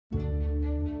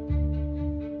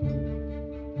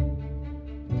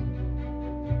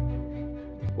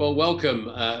Well, welcome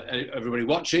everybody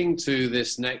watching to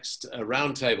this next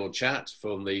roundtable chat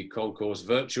from the Concours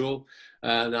Virtual.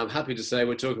 And I'm happy to say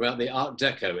we're talking about the Art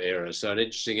Deco era, so an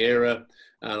interesting era.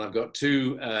 And I've got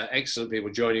two excellent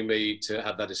people joining me to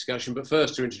have that discussion. But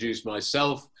first, to introduce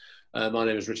myself, my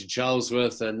name is Richard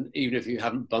Charlesworth, and even if you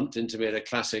haven't bumped into me at a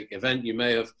classic event, you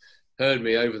may have heard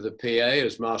me over the PA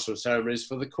as Master of Ceremonies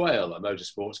for the Quail, a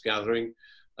motorsports gathering,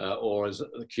 or as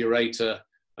the curator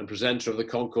and presenter of the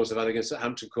Concours of Elegance at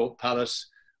Hampton Court Palace,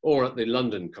 or at the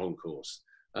London Concours.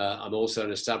 I'm also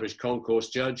an established concours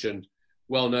judge and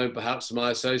well known perhaps for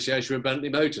my association with Bentley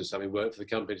Motors, having worked for the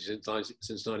company since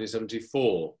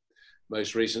 1974,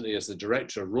 most recently as the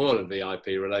Director of Royal and VIP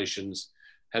Relations,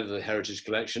 Head of the Heritage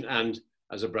Collection, and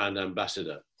as a brand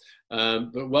ambassador.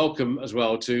 But welcome as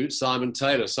well to Simon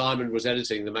Taylor. Simon was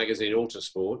editing the magazine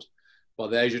Autosport by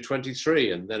the age of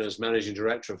 23, and then as managing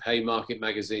director of Haymarket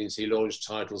magazines, he launched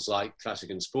titles like Classic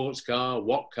and Sports Car,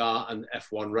 What Car, and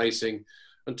F1 Racing,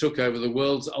 and took over the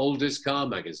world's oldest car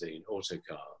magazine,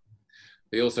 Autocar.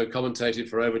 He also commentated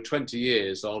for over 20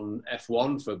 years on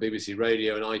F1 for BBC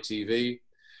Radio and ITV,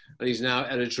 and he's now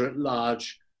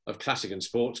editor-at-large of Classic and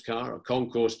Sports Car, a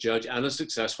concours judge, and a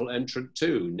successful entrant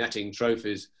too, netting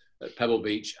trophies at Pebble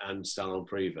Beach and Salon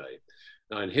Privé.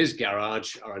 Now, in his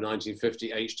garage are a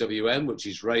 1950 HWM, which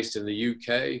he's raced in the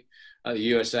UK, the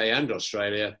USA and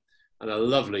Australia, and a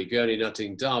lovely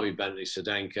gurney-nutting Derby Bentley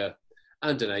Sedanka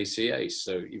and an AC Ace.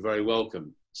 So you're very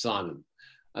welcome, Simon.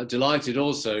 Delighted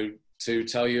also to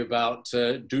tell you about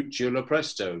Duccio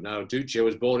Lopresto. Now, Duccio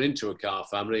was born into a car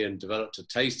family and developed a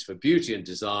taste for beauty and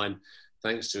design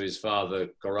thanks to his father,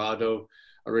 Corrado,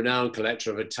 a renowned collector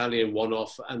of Italian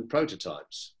one-off and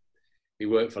prototypes. He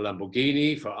worked for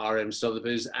Lamborghini, for RM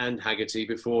Sotheby's and Haggerty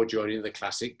before joining the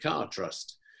Classic Car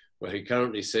Trust, where he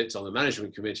currently sits on the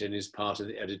management committee and is part of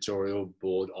the editorial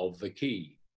board of The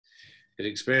Key. His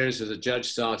experience as a judge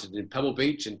started in Pebble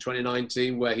Beach in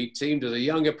 2019, where he teamed as a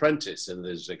young apprentice in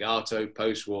the Zagato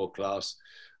post-war class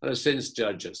and has since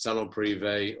judged at Salon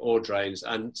Privé, Audrains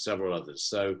and several others.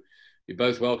 So you're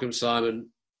both welcome, Simon.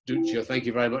 Duccio, thank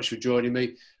you very much for joining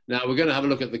me. Now, we're going to have a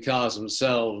look at the cars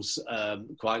themselves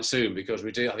quite soon, because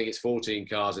we do, I think it's 14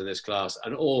 cars in this class,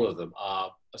 and all of them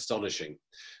are astonishing.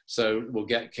 So we'll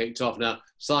get kicked off. Now,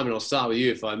 Simon, I'll start with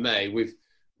you, if I may. We've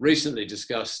recently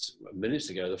discussed, minutes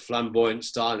ago, the flamboyant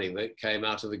styling that came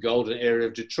out of the golden era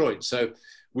of Detroit. So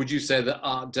would you say that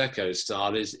Art Deco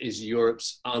style is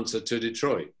Europe's answer to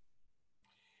Detroit?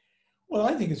 Well,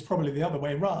 I think it's probably the other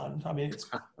way around. I mean, it's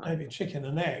maybe chicken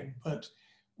and egg, but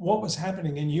what was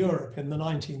happening in Europe in the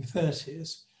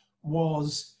 1930s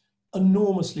was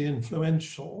enormously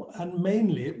influential, and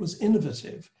mainly it was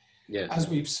innovative. Yes. As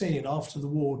we've seen after the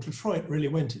war, Detroit really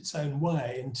went its own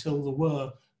way until there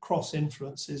were cross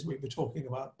influences. We were talking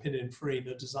about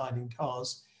Pininfarina designing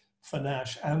cars for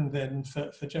Nash and then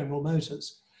for General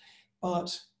Motors.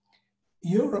 But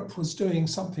Europe was doing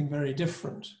something very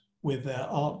different with their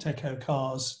Art Deco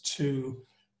cars to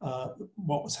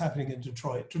what was happening in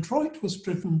Detroit. Detroit was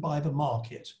driven by the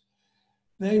market.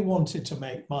 They wanted to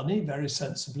make money very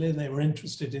sensibly. They were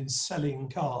interested in selling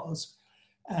cars,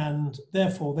 and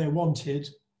therefore they wanted,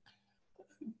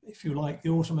 if you like, the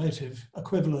automotive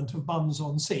equivalent of bums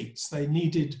on seats. They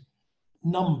needed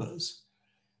numbers.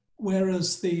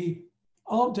 Whereas the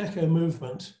Art Deco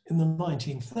movement in the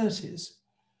 1930s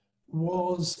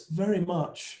was very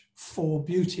much for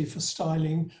beauty, for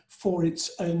styling, for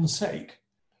its own sake.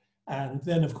 And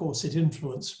then, of course, it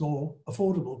influenced more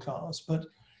affordable cars, but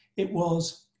it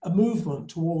was a movement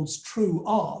towards true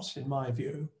art, in my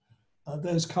view.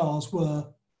 Those cars were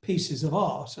pieces of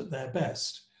art at their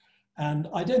best. And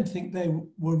I don't think they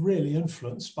were really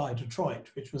influenced by Detroit,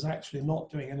 which was actually not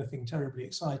doing anything terribly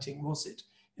exciting, was it,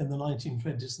 in the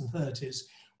 1920s and 30s,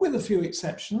 with a few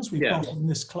exceptions. We've got in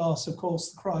this class, of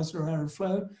course, the Chrysler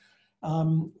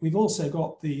Aeroflot. We've also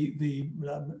got the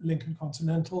Lincoln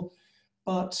Continental.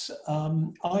 But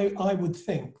I would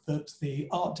think that the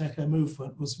Art Deco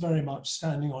movement was very much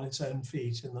standing on its own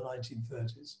feet in the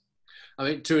 1930s. I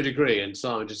mean, to a degree, and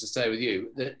Simon, just to stay with you,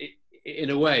 that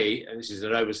in a way, and this is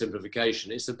an oversimplification,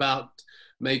 it's about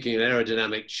making an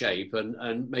aerodynamic shape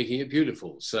and making it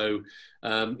beautiful. So,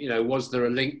 you know, was there a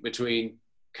link between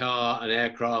car and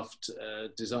aircraft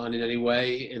design in any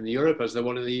way in Europe as there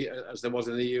was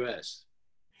in the US?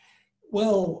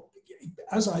 Well,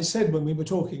 as I said when we were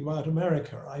talking about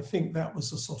America, I think that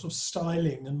was a sort of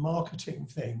styling and marketing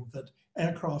thing, that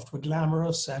aircraft were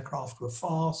glamorous, aircraft were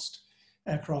fast,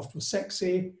 aircraft were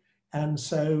sexy, and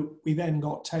so we then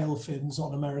got tail fins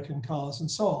on American cars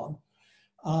and so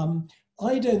on.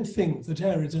 I don't think that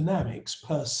aerodynamics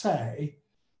per se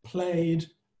played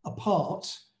a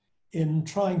part in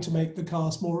trying to make the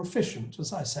cars more efficient.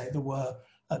 As I say, there were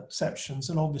exceptions,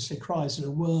 and obviously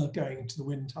Chrysler were going into the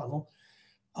wind tunnel.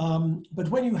 But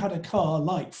when you had a car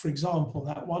like, for example,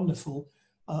 that wonderful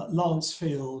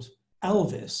Lancefield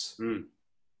Alvis,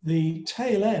 the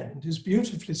tail end is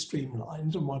beautifully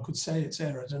streamlined, and one could say it's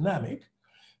aerodynamic.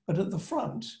 But at the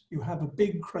front, you have a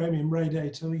big chromium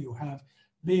radiator, you have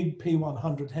big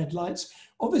P100 headlights.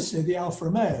 Obviously, the Alfa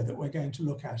Romeo that we're going to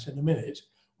look at in a minute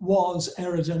was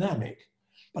aerodynamic.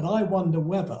 But I wonder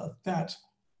whether that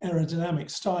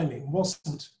aerodynamic styling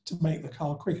wasn't to make the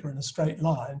car quicker in a straight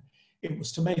line. It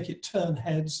was to make it turn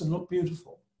heads and look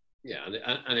beautiful. Yeah,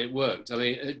 and it worked. I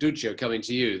mean, Duccio, coming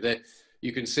to you,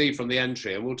 you can see from the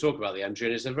entry, and we'll talk about the entry,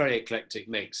 and it's a very eclectic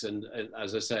mix. And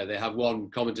as I say, they have one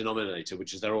common denominator,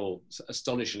 which is they're all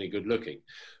astonishingly good looking.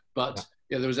 But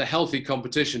yeah, there was a healthy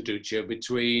competition, Duccio,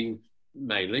 between,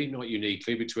 mainly, not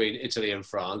uniquely, between Italy and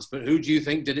France. But who do you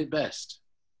think did it best?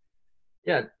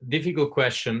 Yeah, difficult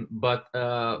question. But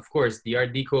of course, the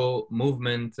Art Deco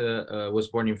movement was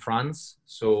born in France.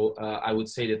 So I would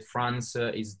say that France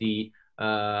is the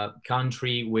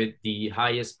country with the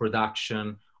highest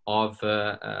production of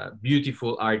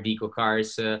beautiful Art Deco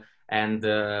cars and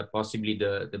possibly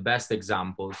the best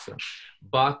examples.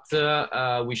 But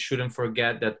we shouldn't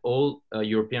forget that all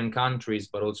European countries,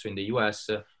 but also in the US,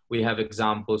 we have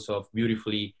examples of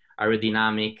beautifully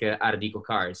aerodynamic Art Deco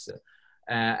cars.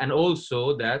 And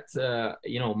also that,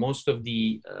 most of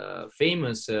the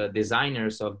famous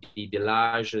designers of the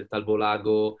Delage, Talbot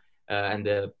Lago, and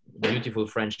the beautiful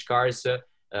French cars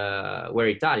were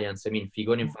Italians. I mean,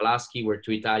 Figoni and Falaschi were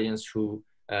two Italians who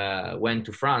went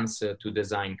to France to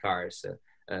design cars.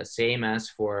 Same as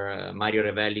for Mario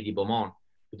Revelli di Beaumont,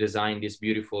 who designed this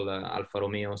beautiful Alfa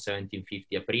Romeo 1750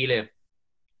 Aprile,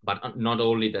 but not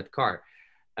only that car.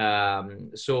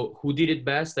 So who did it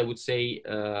best? I would say,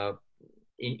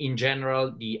 in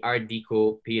general, the Art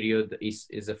Deco period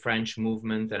is a French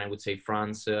movement, and I would say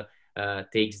France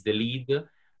takes the lead.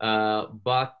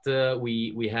 But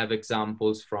we have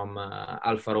examples from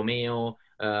Alfa Romeo,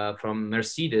 from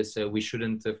Mercedes. We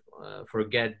shouldn't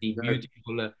forget the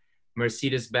beautiful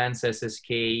Mercedes-Benz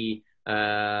SSK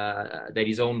that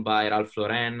is owned by Ralph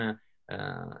Lauren,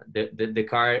 the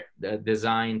car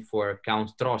designed for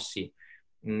Count Trossi.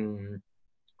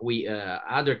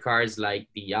 Other cars like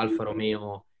the Alfa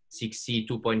Romeo 6C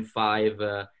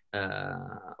 2.5,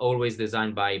 always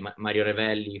designed by Mario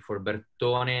Revelli for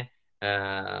Bertone.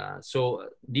 So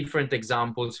different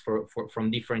examples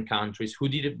from different countries. Who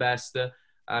did it best?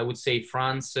 I would say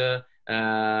France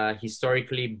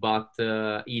historically, but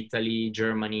Italy,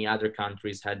 Germany, other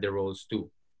countries had their roles too.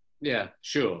 Yeah,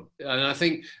 sure. And I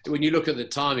think when you look at the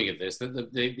timing of this,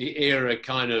 the era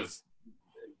kind of,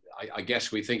 I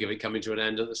guess we think of it coming to an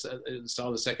end at the start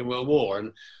of the Second World War.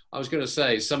 And I was going to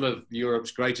say some of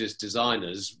Europe's greatest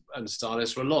designers and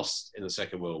stylists were lost in the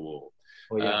Second World War.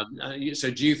 Oh, yeah. So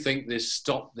do you think this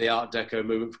stopped the Art Deco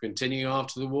movement from continuing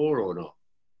after the war or not?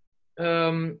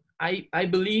 I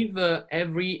believe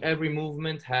every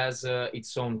movement has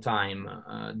its own time.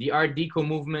 The Art Deco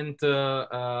movement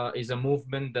is a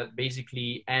movement that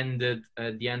basically ended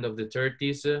at the end of the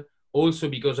 30s. Also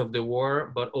because of the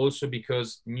war, but also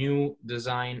because new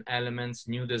design elements,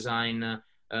 new design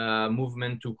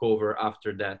movement took over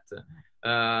after that.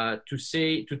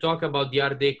 To talk about the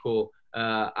Art Deco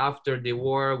after the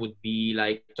war would be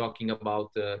like talking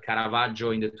about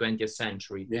Caravaggio in the 20th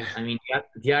century. Yeah. I mean,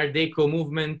 the Art Deco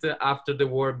movement after the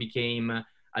war became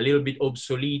a little bit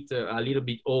obsolete, a little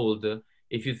bit old.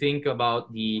 If you think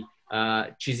about the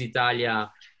Cisitalia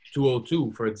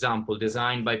 202, for example,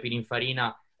 designed by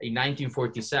Pininfarina in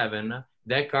 1947,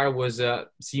 that car was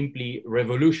simply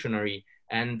revolutionary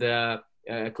and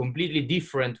completely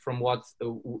different from what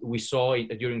we saw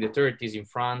during the 30s in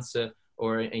France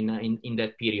or in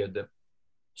that period.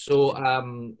 So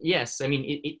yes, I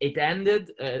mean it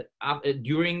ended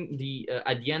during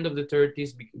at the end of the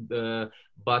 30s,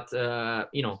 but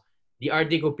the Art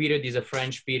Deco period is a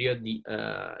French period.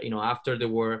 After the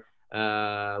war,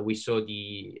 we saw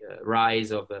the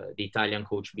rise of the Italian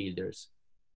coach builders.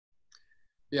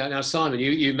 Yeah. Now, Simon,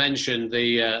 you mentioned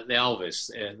the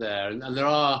Alvis there, and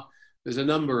there's a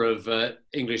number of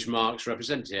English marques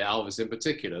represented here, Alvis in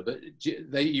particular. But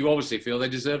you obviously feel they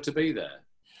deserve to be there.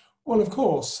 Well, of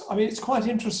course. I mean, it's quite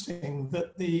interesting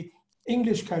that the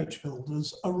English coach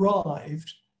builders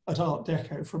arrived at Art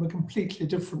Deco from a completely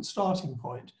different starting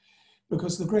point,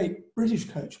 because the great British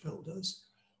coach builders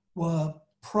were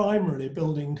primarily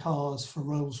building cars for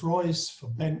Rolls-Royce, for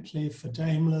Bentley, for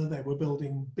Daimler. They were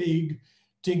building big,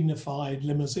 dignified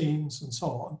limousines and so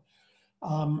on.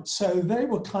 So they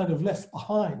were kind of left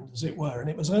behind, as it were. And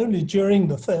it was only during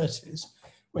the 30s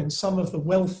when some of the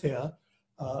wealthier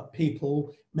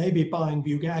people, maybe buying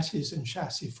Bugattis in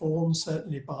chassis form,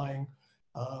 certainly buying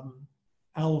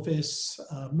Elvis,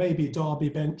 maybe Derby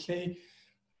Bentley,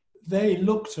 they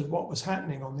looked at what was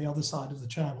happening on the other side of the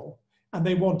channel and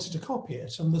they wanted to copy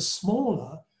it. And the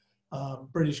smaller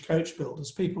British coach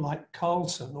builders, people like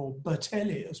Carlton or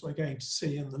Bertelli, as we're going to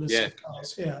see in the list of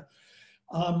cars here,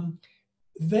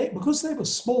 because they were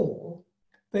small,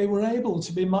 they were able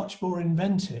to be much more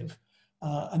inventive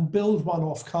and build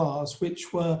one-off cars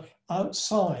which were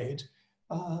outside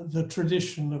the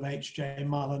tradition of H.J.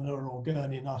 Mulliner or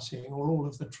Gurney Nutting or all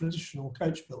of the traditional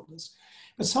coach builders.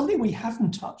 But something we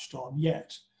haven't touched on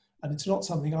yet, and it's not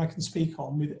something I can speak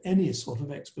on with any sort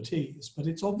of expertise, but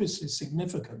it's obviously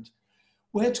significant.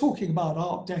 We're talking about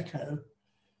Art Deco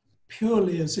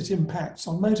purely as it impacts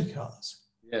on motor cars.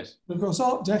 Yes. Because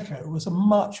Art Deco was a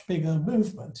much bigger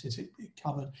movement. It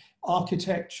covered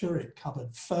architecture, it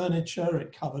covered furniture,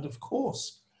 it covered, of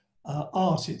course,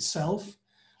 art itself.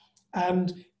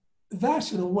 And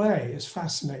that, in a way, is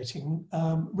fascinating.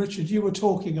 Richard, you were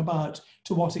talking about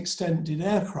to what extent did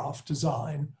aircraft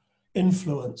design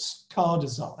influence car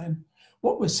design.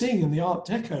 What we're seeing in the Art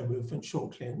Deco movement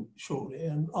shortly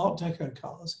and Art Deco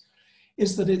cars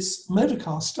is that it's motor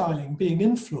car styling being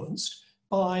influenced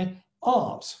by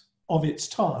art of its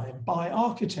time, by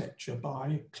architecture,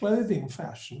 by clothing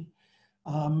fashion.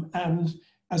 And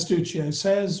as Duccio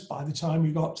says, by the time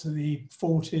we got to the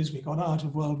 40s, we got out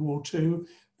of World War II,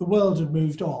 the world had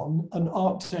moved on and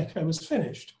Art Deco was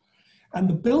finished. And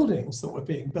the buildings that were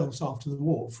being built after the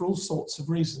war, for all sorts of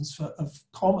reasons of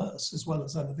commerce as well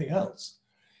as anything else,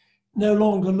 no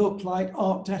longer looked like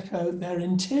Art Deco. Their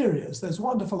interiors, those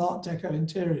wonderful Art Deco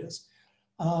interiors,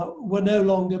 were no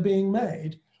longer being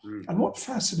made. And what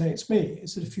fascinates me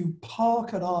is that if you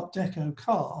park an Art Deco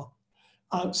car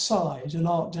outside an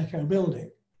Art Deco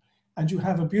building, and you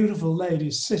have a beautiful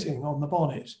lady sitting on the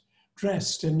bonnet,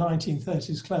 dressed in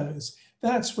 1930s clothes,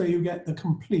 that's where you get the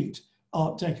complete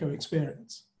Art Deco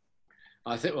experience.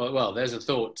 I think, well, there's a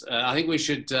thought. I think we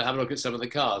should have a look at some of the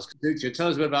cars. Duccio, tell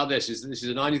us a bit about this. This is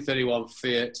a 1931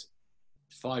 Fiat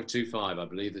 525, I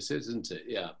believe this is, isn't it?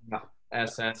 Yeah.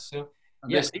 SS.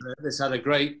 Yes. This had a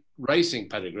great racing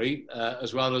pedigree,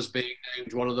 as well as being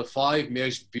named one of the 5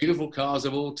 most beautiful cars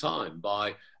of all time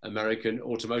by American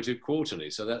Automotive Quarterly.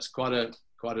 So that's quite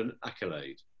an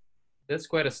accolade. That's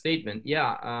quite a statement.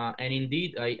 Yeah, and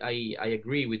indeed, I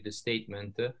agree with the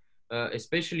statement,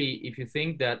 especially if you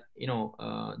think that,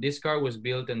 this car was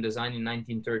built and designed in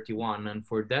 1931. And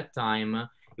for that time,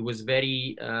 it was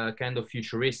very kind of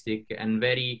futuristic and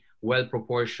very well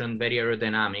proportioned, very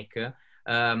aerodynamic.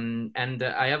 And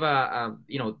I have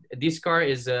this car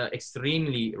is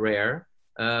extremely rare.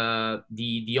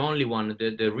 The only one,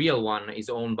 the real one, is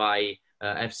owned by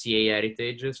FCA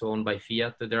Heritage, so owned by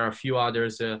Fiat. There are a few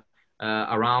others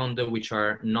around which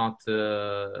are not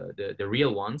the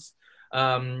real ones.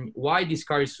 Why this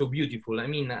car is so beautiful? I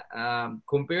mean,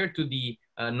 compared to the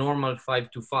normal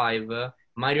 525,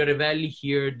 Mario Revelli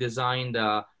here designed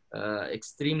a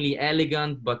extremely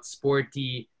elegant but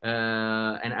sporty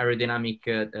and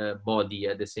aerodynamic body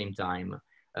at the same time.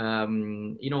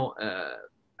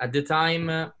 At the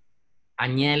time,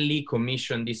 Agnelli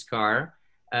commissioned this car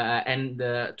and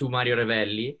to Mario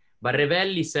Revelli, but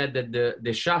Revelli said that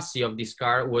the chassis of this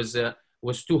car was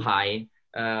too high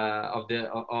of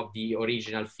the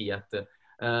original Fiat.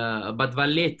 But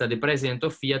Valletta, the president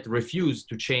of Fiat, refused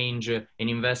to change and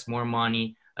invest more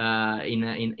money in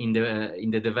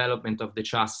the development of the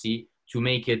chassis to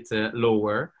make it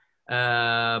lower.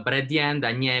 But at the end,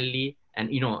 Agnelli and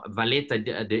Valletta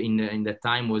in that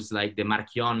time was like the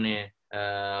Marchionne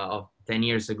of 10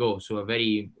 years ago, so a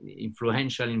very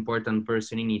influential, important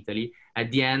person in Italy.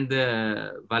 At the end,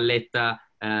 Valletta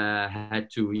had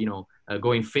to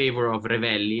go in favor of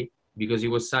Revelli because he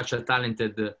was such a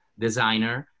talented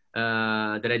designer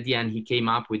that at the end he came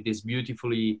up with this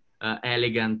beautifully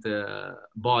elegant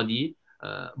body.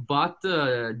 But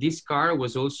this car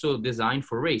was also designed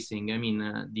for racing. I mean,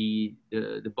 the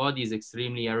body is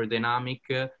extremely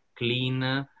aerodynamic, clean,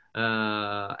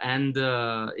 and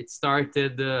it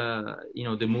started,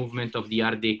 the movement of the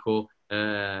Art Deco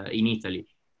in Italy.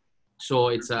 So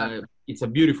it's a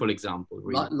beautiful example.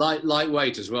 Really.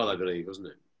 Lightweight as well, I believe, wasn't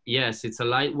it? Yes, it's a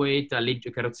lightweight,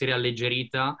 carrozzeria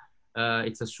alleggerita.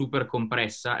 It's a super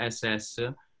compressa SS.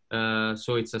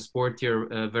 So it's a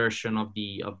sportier version of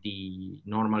the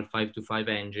normal 525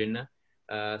 engine,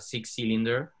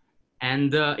 6-cylinder,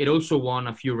 and it also won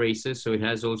a few races. So it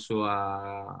has also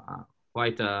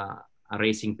quite a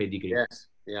racing pedigree.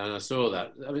 Yeah, and I saw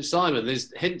that. I mean, Simon,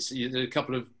 there's hints, there's a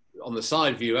couple of, on the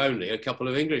side view only, a couple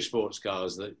of English sports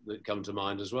cars that come to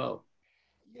mind as well.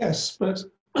 Yes, but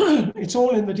it's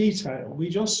all in the detail. We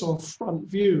just saw a front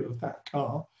view of that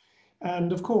car.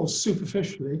 And of course,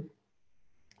 superficially,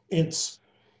 it's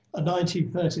a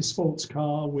 1930 sports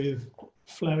car with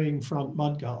flowing front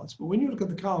mudguards. But when you look at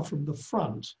the car from the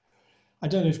front, I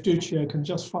don't know if Duccio can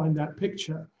just find that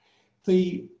picture.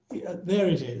 There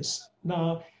it is.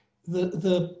 Now,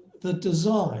 the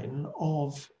design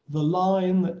of the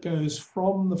line that goes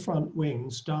from the front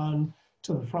wings down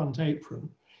to the front apron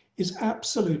is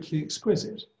absolutely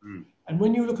exquisite. Mm. And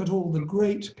when you look at all the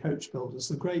great coach builders,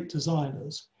 the great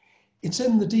designers, it's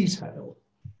in the detail.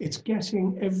 It's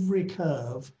getting every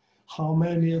curve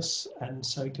harmonious, and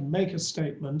so you can make a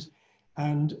statement.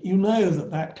 And you know that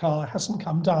that car hasn't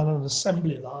come down an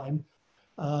assembly line.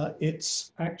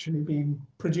 It's actually been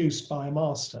produced by a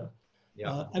master.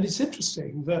 Yeah. And it's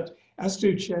interesting that, as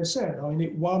Duccio said, I mean,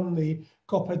 it won the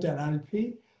Coppa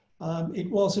dell'Alpi. It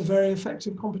was a very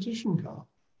effective competition car.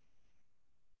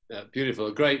 Yeah, beautiful,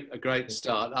 a great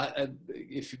start.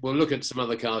 If we'll look at some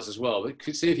other cars as well, but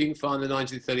could see if you can find the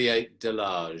 1938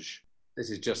 Delage. This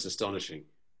is just astonishing.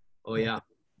 Oh yeah,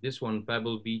 this one,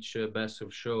 Pebble Beach Best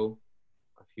of Show,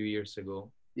 a few years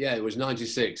ago. Yeah, it was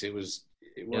 96. It was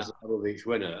a Pebble Beach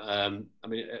winner. I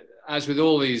mean, as with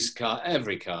all these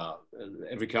every car in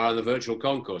the virtual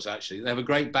concourse, actually, they have a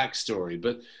great backstory.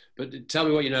 But tell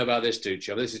me what you know about this,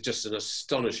 Duccio. This is just an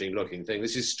astonishing looking thing.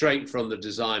 This is straight from the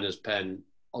designer's pen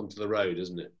onto the road,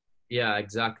 isn't it? Yeah,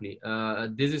 exactly.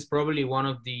 This is probably one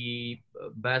of the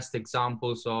best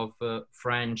examples of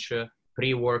French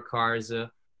pre-war cars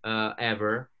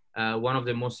ever. One of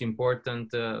the most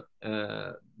important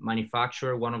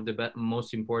manufacturer, one of the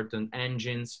most important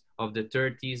engines of the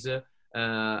 30s.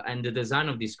 And the design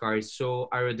of this car is so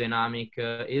aerodynamic,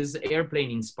 is airplane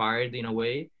inspired in a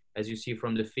way, as you see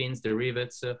from the fins, the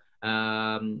rivets,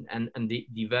 and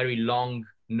the very long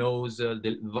nose,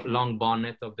 the long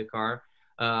bonnet of the car.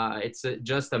 It's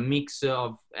just a mix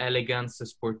of elegance,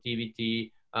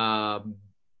 sportivity,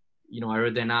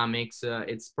 aerodynamics.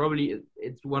 It's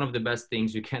one of the best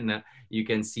things you can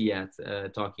see at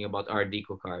talking about Art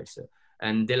Deco cars.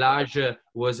 And Delage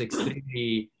was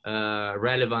extremely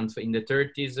relevant in the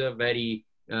 30s. Very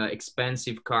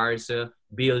expensive cars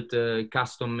built,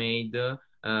 custom made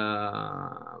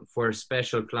for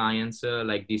special clients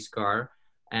like this car.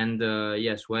 And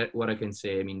yes, what I can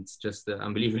say, I mean, it's just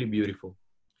unbelievably beautiful.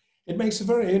 It makes a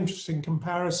very interesting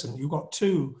comparison. You've got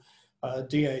two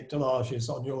D8 Delages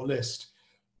on your list.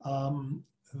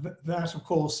 That, of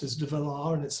course, is De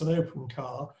Villar, and it's an open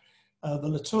car. The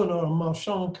Latourneur and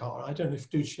Marchand car, I don't know if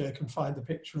Duccio can find the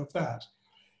picture of that,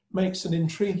 makes an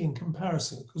intriguing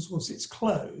comparison because, of course, it's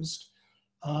closed.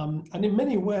 And in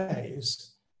many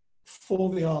ways, for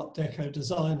the Art Deco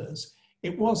designers,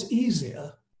 it was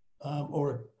easier,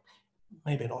 or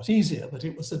maybe not easier, but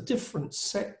it was a different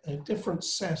set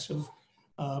of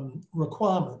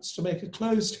requirements to make a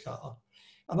closed car.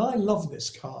 And I love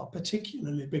this car,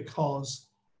 particularly because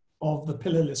of the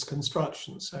pillarless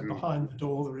construction. So behind the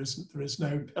door, there is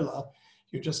no pillar.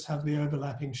 You just have the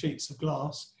overlapping sheets of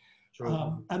glass.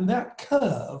 And that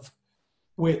curve,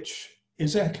 which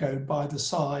is echoed by the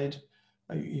side,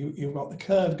 you've got the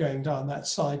curve going down that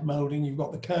side molding, you've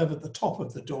got the curve at the top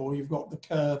of the door, you've got the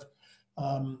curve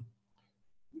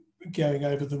going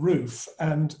over the roof,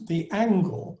 and the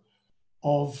angle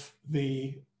of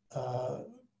the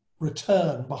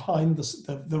return behind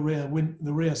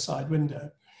the rear side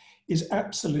window is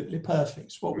absolutely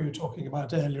perfect. What we were talking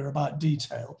about earlier about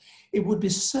detail. It would be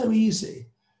so easy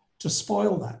to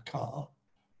spoil that car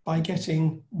by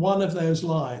getting one of those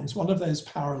lines, one of those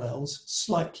parallels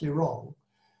slightly wrong.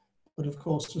 But of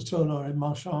course, Latourneur and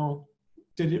Marchand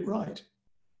did it right.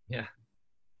 Yeah.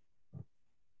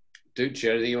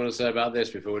 Duccio, anything you want to say about this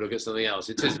before we look at something else?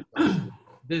 It is.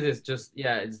 This is just,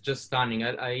 yeah, it's just stunning.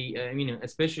 I mean,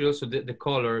 especially also the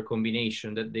color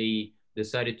combination that they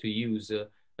decided to use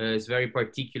is very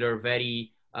particular,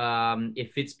 very,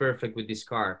 it fits perfect with this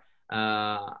car.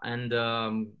 Yeah,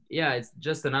 it's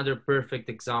just another perfect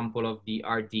example of the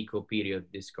Art Deco period,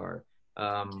 this car.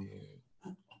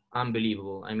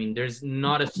 Unbelievable. I mean, there's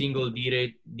not a single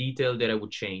detail that I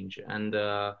would change. And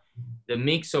the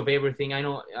mix of everything, I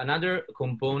know another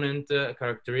component,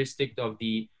 characteristic of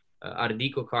the Art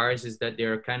Deco cars is that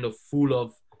they're kind of full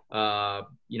of,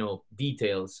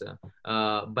 details.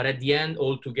 But at the end,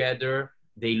 all together,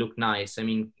 they look nice. I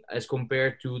mean, as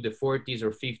compared to the 40s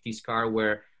or 50s car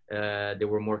where they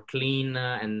were more clean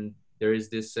and there is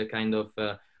this kind of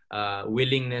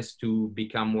willingness to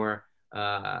become more,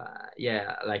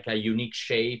 like a unique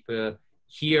shape.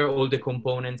 here all the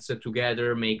components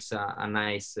together makes a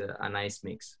nice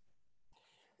mix.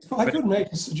 If I could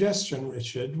make a suggestion,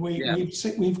 Richard, Yeah.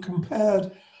 we've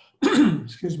compared,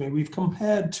 excuse me, we've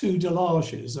compared two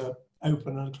Delages, a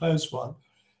open and a closed one.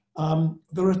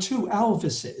 There are two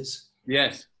Alvises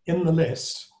Yes. in the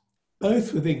list,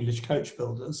 both with English coach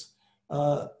builders,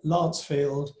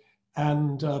 Lancefield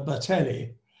and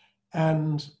Bertelli,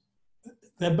 and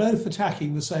they're both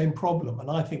attacking the same problem.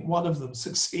 And I think one of them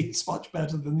succeeds much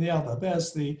better than the other.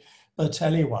 There's the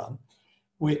Bertelli one,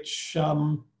 which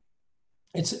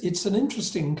it's an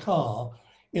interesting car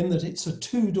in that it's a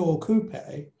two-door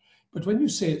coupe, but when you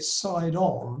see it side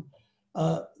on,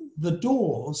 the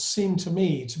doors seem to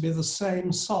me to be the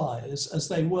same size as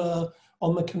they were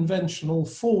on the conventional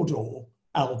four-door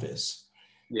Alvis.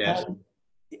 Yes. And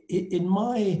in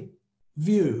my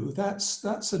view,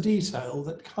 that's a detail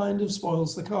that kind of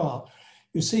spoils the car.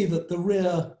 You see that the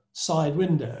rear side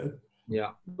window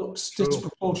looks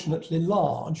disproportionately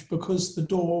large because the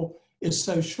door is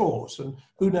so short, and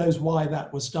who knows why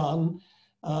that was done.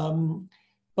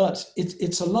 But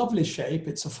it's a lovely shape.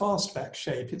 It's a fastback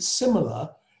shape. It's similar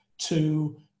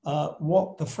to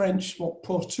what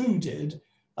Portu did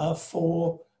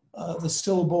for the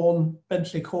stillborn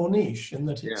Bentley Corniche, in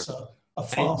that it's a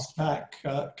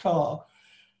fastback car.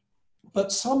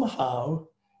 But somehow,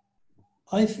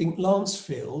 I think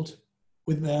Lancefield,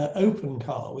 with their open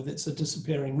car, with its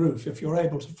disappearing roof, if you're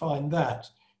able to find that,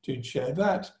 Duccio,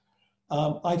 that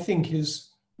I think is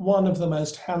one of the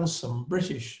most handsome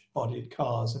British-bodied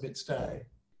cars of its day.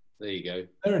 There you go.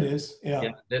 There it is. Yeah.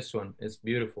 Yeah, this one is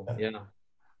beautiful. Yeah,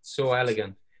 so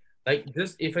elegant. Like,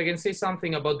 just if I can say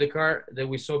something about the car that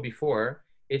we saw before,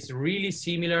 it's really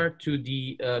similar to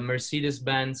the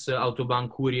Mercedes-Benz Autobahn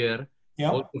Courier,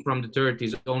 also from the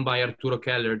 30s, owned by Arturo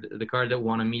Keller, the car that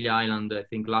won Amelia Island, I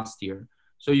think, last year.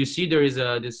 So you see there is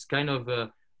this kind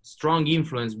of strong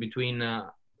influence between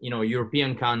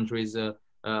European countries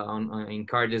in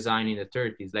car design in the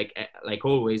 30s, like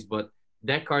always, but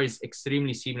that car is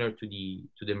extremely similar to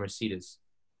the Mercedes.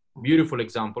 Beautiful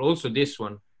example. Also this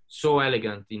one, so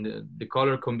elegant in the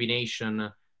color combination,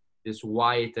 this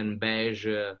white and beige,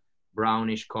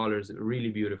 brownish colors,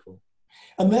 really beautiful.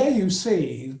 And there you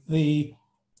see the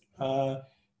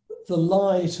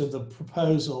light of the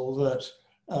proposal that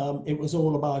it was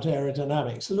all about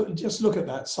aerodynamics. Just look at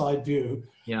that side view.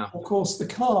 Yeah. Of course, the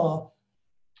car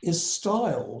is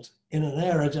styled in an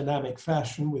aerodynamic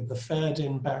fashion with the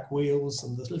faired-in back wheels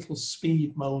and the little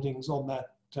speed moldings on that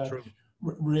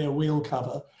rear wheel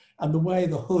cover, and the way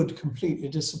the hood completely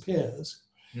disappears.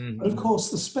 Mm-hmm. But of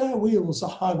course, the spare wheels are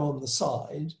hung on the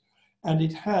side, and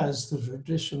it has the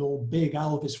traditional big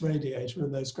Alvis radiator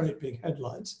and those great big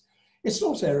headlights. It's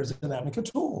not aerodynamic at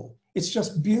all. It's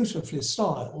just beautifully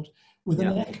styled with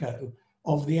an echo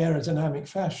of the aerodynamic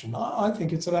fashion. I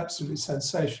think it's an absolutely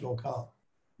sensational car.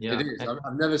 Yeah. It is.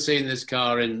 I've never seen this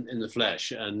car in the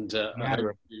flesh, and I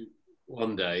hope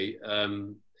one day.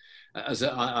 I'm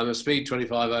a Speed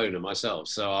 25 owner myself,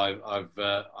 so I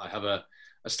have a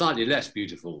slightly less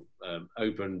beautiful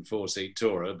open four-seat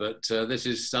Tourer, but this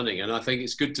is stunning, and I think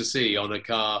it's good to see on a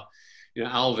car. You know,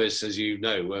 Alvis, as you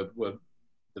know, were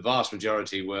the vast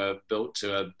majority were built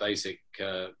to a basic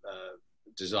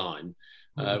design.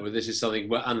 But this is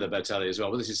something, and the Bertelli as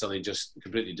well. But this is something just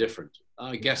completely different.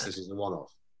 I guess this is a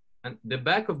one-off. And the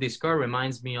back of this car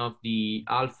reminds me of the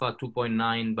Alfa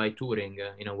 2.9 by Touring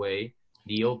in a way,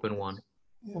 the open one.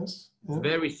 Yes. It's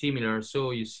very similar. So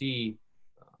you see,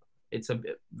 it's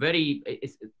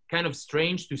kind of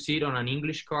strange to see it on an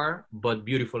English car, but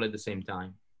beautiful at the same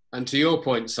time. And to your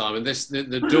point, Simon,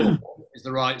 the door is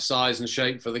the right size and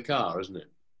shape for the car, isn't it?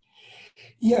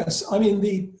 Yes, I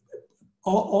mean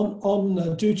on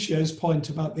Duccio's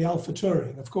point about the Alfa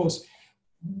Touring, of course,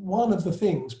 one of the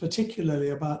things, particularly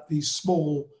about these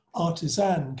small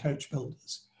artisan coach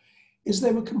builders, is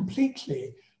they were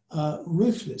completely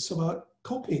ruthless about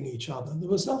copying each other. There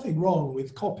was nothing wrong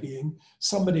with copying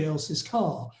somebody else's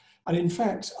car. And in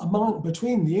fact,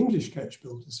 between the English coach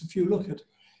builders, if you look at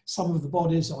some of the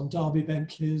bodies on Derby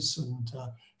Bentleys and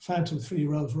Phantom 3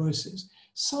 Rolls Royces,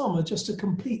 some are just a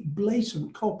complete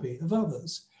blatant copy of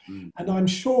others. Mm. And I'm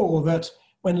sure that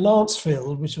when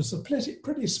Lancefield, which was a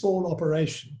pretty small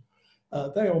operation,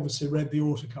 they obviously read the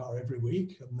Autocar every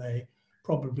week, and they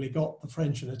probably got the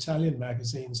French and Italian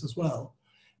magazines as well.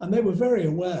 And they were very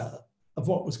aware of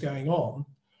what was going on.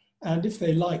 And if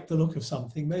they liked the look of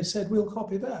something, they said, we'll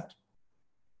copy that.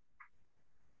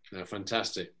 Oh,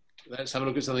 fantastic. Let's have a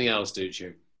look at something else,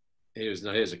 Duccio. Here's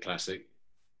a classic.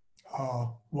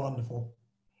 Oh, wonderful.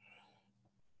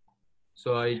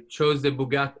 So I chose the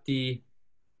Bugatti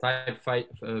Type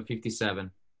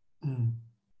 57. Mm.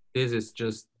 This is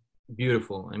just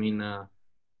beautiful. I mean,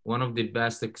 one of the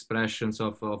best expressions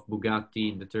of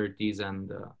Bugatti in the 30s,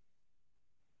 and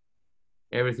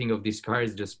everything of this car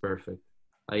is just perfect.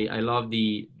 I love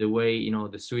the way, you know,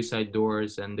 the suicide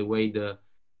doors, and the way the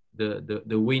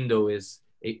window is,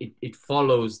 it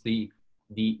follows the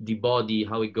body,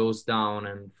 how it goes down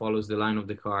and follows the line of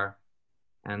the car.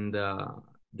 And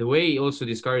the way also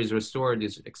this car is restored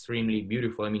is extremely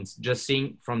beautiful. I mean, just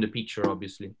seeing from the picture,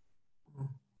 obviously.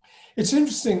 It's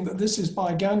interesting that this is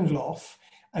by Gangloff,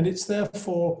 and it's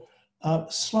therefore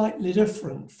slightly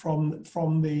different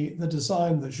from the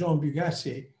design that Jean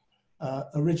Bugatti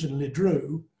originally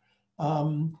drew.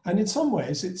 And in some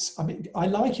ways, it's, I mean, I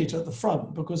like it at the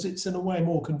front because it's in a way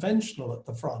more conventional at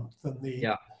the front than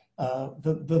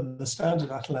the standard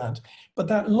Atalante. But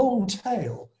that long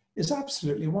tail is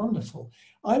absolutely wonderful.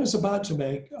 I was about to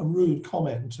make a rude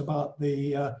comment about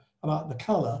the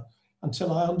color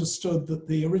until I understood that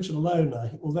the original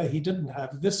owner, although he didn't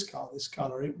have this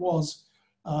color, it was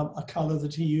a color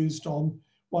that he used on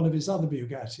one of his other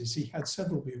Bugattis. He had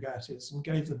several Bugattis and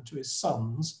gave them to his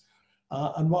sons,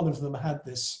 and one of them had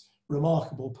this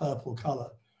remarkable purple color.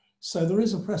 So there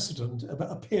is a precedent,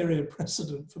 a period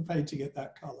precedent for painting it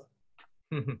that color.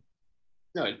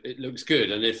 No, it looks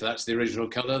good, and if that's the original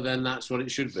color, then that's what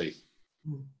it should be.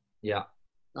 Yeah.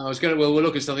 I was going to, well, we'll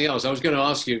look at something else. I was going to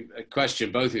ask you a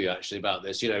question, both of you actually, about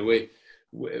this. You know,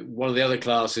 one of the other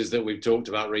classes that we've talked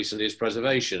about recently is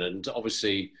preservation, and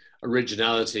obviously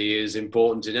originality is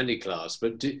important in any class.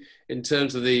 But in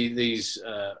terms of these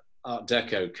Art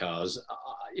Deco cars,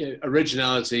 you know,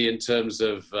 originality in terms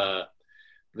of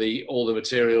all the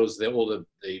materials, all the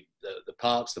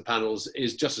parts, the panels,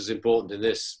 is just as important in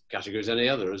this category as any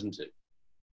other, isn't it?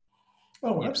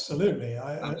 Oh, absolutely.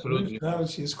 Absolutely.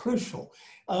 Originality is crucial.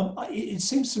 It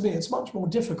seems to me it's much more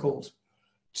difficult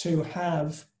to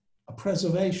have a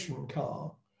preservation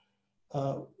car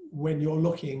when you're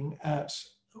looking at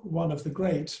one of the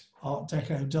great Art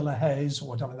Deco De La Hayes,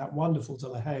 or that wonderful De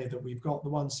La Haye that we've got, the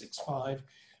 165,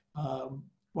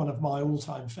 one of my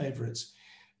all-time favorites.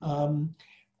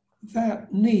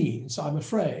 That needs, I'm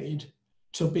afraid,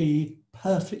 to be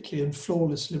perfectly and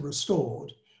flawlessly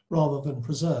restored rather than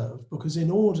preserved, because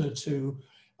in order to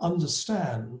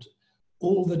understand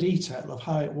all the detail of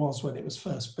how it was when it was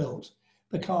first built,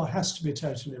 the car has to be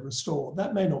totally restored.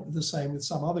 That may not be the same with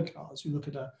some other cars. You look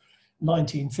at a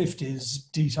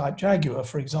 1950s D-type Jaguar,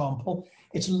 for example.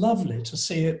 It's lovely to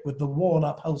see it with the worn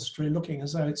upholstery looking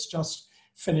as though it's just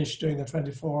finished doing a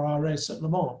 24-hour race at Le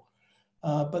Mans.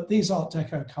 But these Art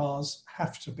Deco cars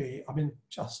have to be, I mean,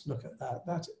 just look at that.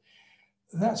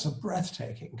 That's a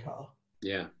breathtaking car.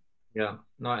 Yeah. Yeah,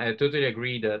 no, I totally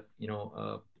agree that, you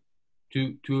know,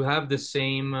 to have the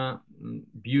same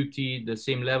beauty, the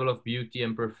same level of beauty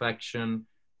and perfection,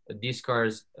 these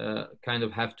cars kind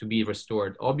of have to be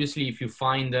restored. Obviously, if you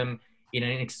find them in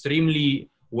an extremely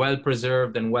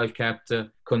well-preserved and well-kept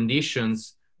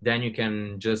conditions, then you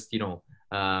can just, you know,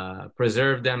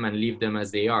 preserve them and leave them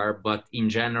as they are. But in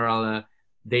general,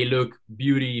 they look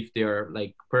beauty if they're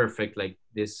like perfect, like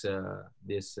this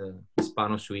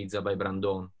Hispano Suiza by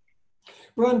Brandon.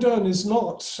 Brandon is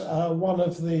not one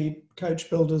of the coach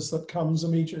builders that comes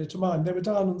immediately to mind. They were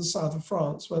down in the south of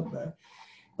France, weren't they?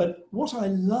 But what I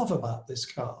love about this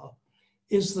car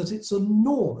is that it's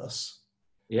enormous.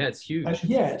 Yeah, it's huge. And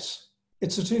yet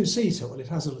it's a two-seater. Well, it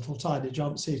has a little tiny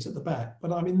jump seat at the back.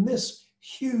 But I mean, this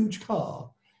huge car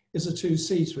is a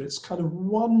two-seater. It's kind of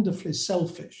wonderfully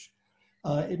selfish.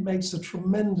 It makes a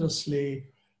tremendously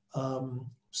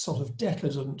sort of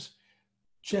decadent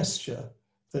gesture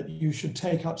that you should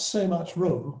take up so much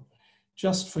room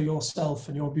just for yourself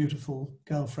and your beautiful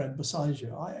girlfriend beside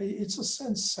you. It's a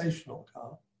sensational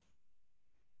car.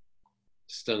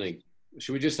 Stunning.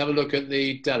 Should we just have a look at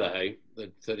the De La Haye?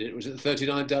 Was it the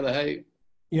 39 De La Haye?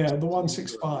 Yeah, the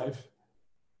 165.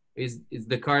 Is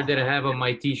the car that I have on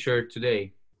my T-shirt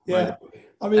today. Yeah,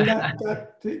 I mean, Yes.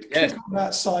 click on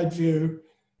that side view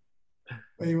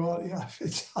where you are. Yeah,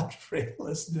 it's unreal,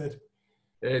 isn't it?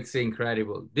 It's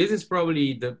incredible. This is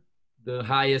probably the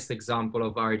highest example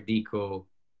of Art Deco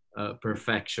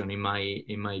perfection in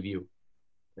my view.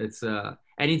 It's and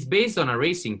it's based on a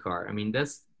racing car. I mean,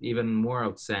 that's even more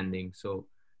outstanding. So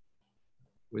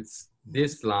with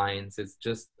these lines, it's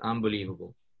just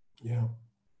unbelievable. Yeah.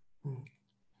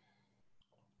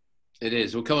 It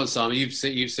is. Well, come on, Simon. You've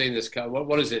seen this car.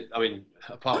 What is it? I mean,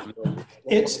 apart from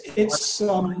it's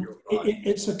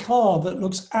a car that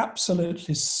looks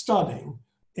absolutely stunning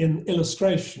in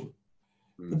illustration,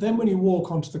 but then when you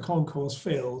walk onto the concourse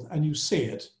field and you see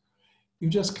it, you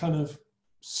just kind of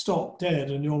stop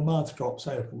dead and your mouth drops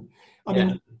open. I Yeah.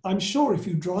 mean, I'm sure if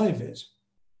you drive it,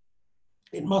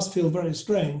 it must feel very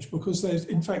strange, because there's,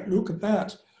 in fact, look at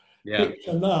that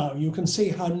picture now. You can see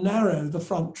how narrow the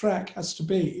front track has to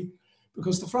be,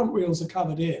 because the front wheels are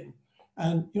covered in.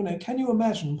 And, you know, can you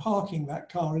imagine parking that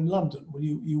car in London? Well,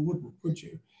 you wouldn't, would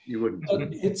you? You wouldn't.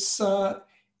 But it's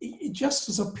just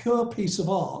as a pure piece of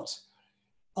art,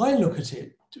 I look at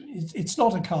it, it's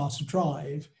not a car to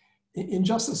drive, in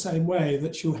just the same way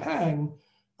that you hang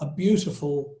a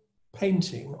beautiful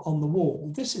painting on the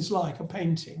wall. This is like a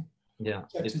painting. Yeah,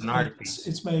 it's an art piece.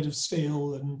 It's made of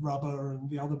steel and rubber and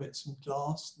the other bits and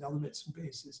glass, the other bits and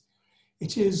pieces.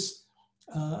 It is,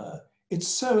 it's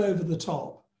so over the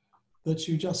top that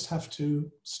you just have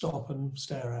to stop and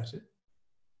stare at it.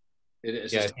 It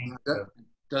is. Yeah,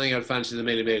 Don't think I'd fancy the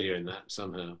Mille in that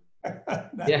somehow.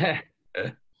 No. yeah.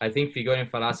 I think Figoni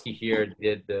and Falaschi here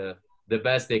did the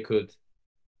best they could.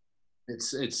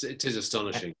 It is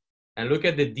astonishing. And look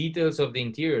at the details of the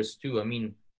interiors too. I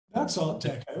mean, That's Art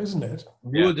Deco, isn't it?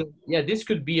 wood. Yeah, this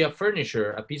could be a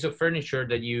piece of furniture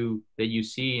that you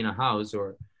see in a house,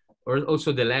 or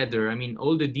also the leather. I mean,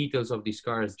 all the details of this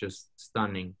car is just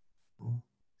stunning.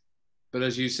 But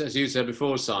as you said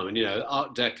before, Simon, you know,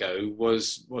 Art Deco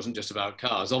wasn't just about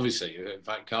cars. Obviously, in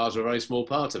fact, cars were a very small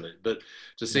part of it. But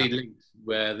to see links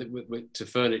to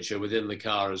furniture within the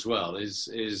car as well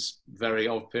is very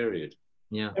of period.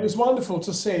 Yeah, it was wonderful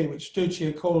to see, which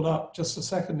Duccio called up just a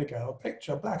second ago, a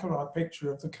picture, black and white picture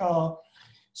of the car,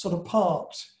 sort of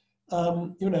parked,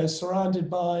 you know, surrounded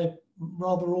by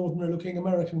rather ordinary-looking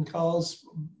American cars.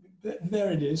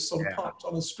 There it is, sort of parked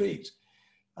on a street.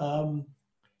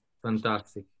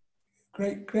 fantastic.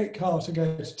 Great car to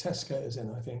go to Tesco's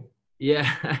in, I think.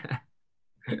 Yeah.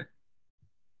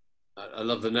 I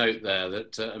love the note there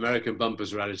that American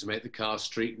bumpers were added to make the car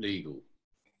street legal.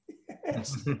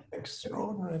 Yes,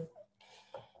 extraordinary.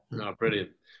 No,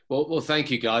 brilliant. Well,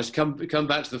 thank you guys. Come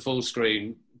back to the full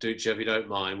screen, Duccio, if you don't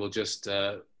mind. We'll just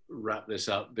wrap this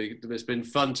up. It's been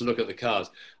fun to look at the cars.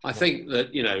 I think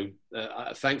that, you know,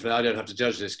 thankfully I don't have to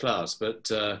judge this class, but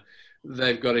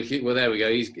they've got a, well, there we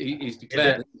go. He's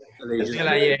declared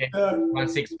LIA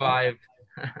 165.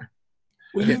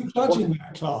 Were you judging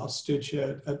that class,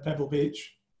 Duccio, at Pebble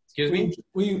Beach? Excuse me?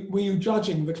 Were you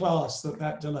judging the class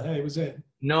that De La Haye was in?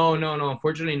 No,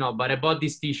 unfortunately not. But I bought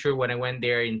this T-shirt when I went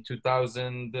there in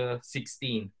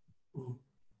 2016,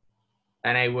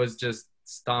 and I was just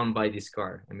stunned by this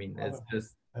car. I mean, it's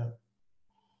just,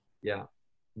 yeah,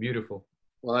 beautiful.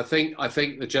 Well, I think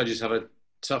the judges have a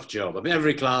tough job. I mean,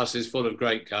 every class is full of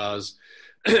great cars,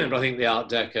 but I think the Art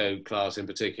Deco class in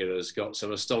particular has got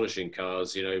some astonishing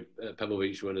cars, you know, Pebble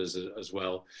Beach winners as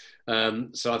well.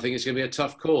 So I think it's going to be a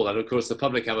tough call. And of course, the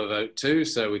public have a vote too,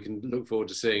 so we can look forward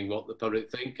to seeing what the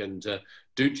public think. And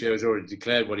Duccio has already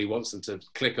declared what he wants them to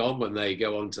click on when they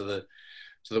go onto the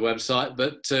website.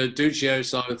 But Duccio,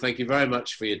 Simon, thank you very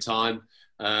much for your time.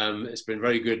 It's been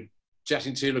very good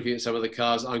chatting to you, looking at some of the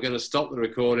cars. I'm going to stop the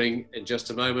recording in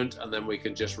just a moment, and then we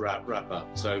can just wrap up.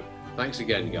 So thanks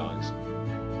again, guys.